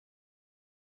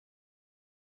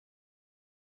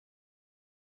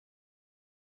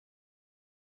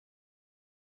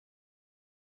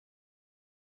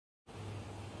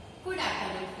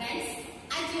Hi friends,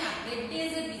 આજે આપણે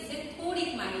dessert વિશે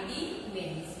થોડીક માહિતી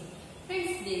મેળવીશું.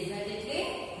 ફ્રેન્ડ્સ, ડેઝર્ટ એટલે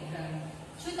રણ.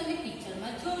 જો તમે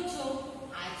પિક્ચરમાં જોવો છો,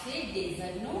 આ છે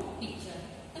ડેઝર્ટનું પિક્ચર.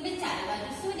 તમે ચારે બાજુ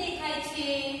શું દેખાય છે?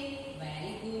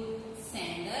 વેરી ગુડ,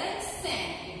 સેન્ડ જ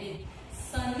સેન્ડ. એટલે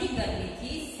સનની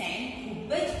ગરમીથી સેન્ડ ખૂબ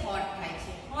જ હોટ થાય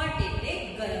છે. હોટ એટલે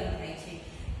ગરમ થાય છે.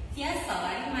 ત્યાં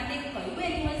સવારી માટે કયું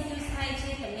એનિમલ્સ યુઝ થાય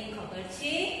છે તમને ખબર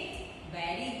છે?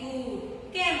 Very good,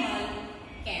 camel.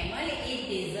 કેમલ એ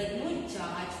ડેઝર્ટનું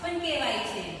જહાજ પણ કહેવાય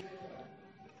છે.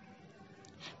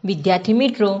 વિદ્યાર્થી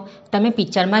મિત્રો, તમે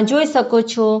પિક્ચરમાં જોઈ શકો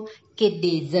છો કે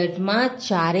ડેઝર્ટમાં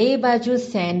ચારેય બાજુ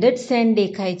સેન્ડ જ સેન્ડ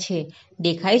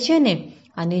દેખાય છે ને.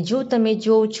 અને જો તમે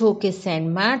જોવો છો કે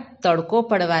સેન્ડમાં તડકો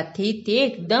પડવાથી તે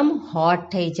એકદમ હોટ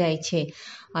થઈ જાય છે.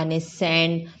 અને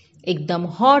સેન્ડ એકદમ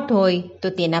હોટ હોય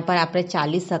તો તેના પર આપણે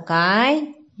ચાલી શકાય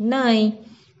નહીં.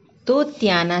 તો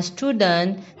ત્યાંના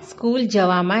સ્ટુડન્ટ સ્કૂલ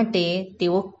જવા માટે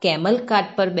તેઓ કેમલ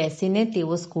કાર્ટ પર બેસીને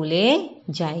તેઓ સ્કૂલે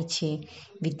જાય છે.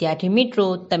 વિદ્યાર્થી મિત્રો,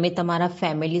 તમે તમારા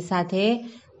ફેમિલી સાથે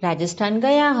રાજસ્થાન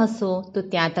ગયા હશો તો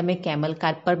ત્યાં તમે કેમલ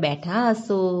કાર્ટ પર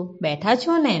બેઠા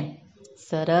છો ને?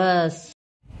 સરસ.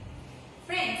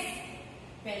 ફ્રેન્ડ્સ,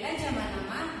 પહેલા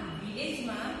જમાનામાં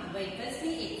વિલેજમાં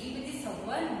વ્હીકલ્સની એટલી બધી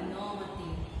સગવડ ન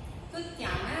હતી. તો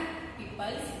ત્યાંના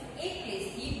પીપલ્સ એક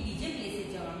પ્લેસથી બીજે પ્લેસે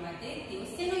જવા માટે તેઓ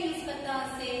શેનો યુઝ કરતા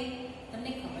હશે?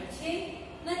 તમને ખબર છે?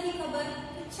 નથી ખબર?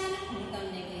 તો ચાલો હું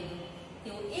તમને કહી દઉં.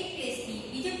 તેઓ એક પ્લેસથી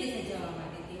બીજે પ્લેસે જવા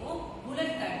માટે તેઓ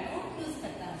બુલેટ કાર્ટનો યુઝ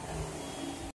કરતા હતા.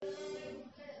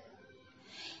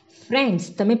 ફ્રેન્ડ્સ,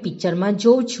 તમે પિક્ચરમાં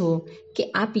જોવો છો કે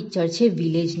આ પિક્ચર છે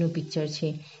વિલેજનું પિક્ચર છે.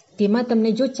 તેમાં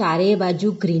તમને જો ચારેય બાજુ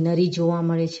ગ્રીનરી જોવા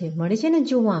મળે છે ને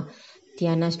જોવા.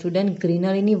 ત્યાંના સ્ટુડન્ટ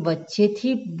ગ્રીનરીની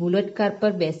વચ્ચેથી બુલેટ કાર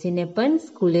પર બેસીને પણ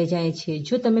સ્કૂલે જાય છે.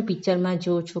 જો તમે પિક્ચરમાં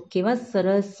જોવો છો કેવા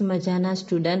સરસ મજાના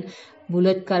સ્ટુડન્ટ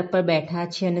બુલેટ કાર પર બેઠા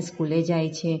છે અને સ્કૂલે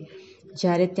જાય છે.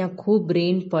 જ્યારે ત્યાં ખૂબ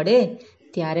રેન પડે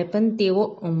ત્યારે પણ તેઓ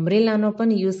અમ્બ્રેલાનો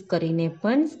પણ યુઝ કરીને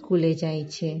પણ સ્કૂલે જાય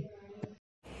છે.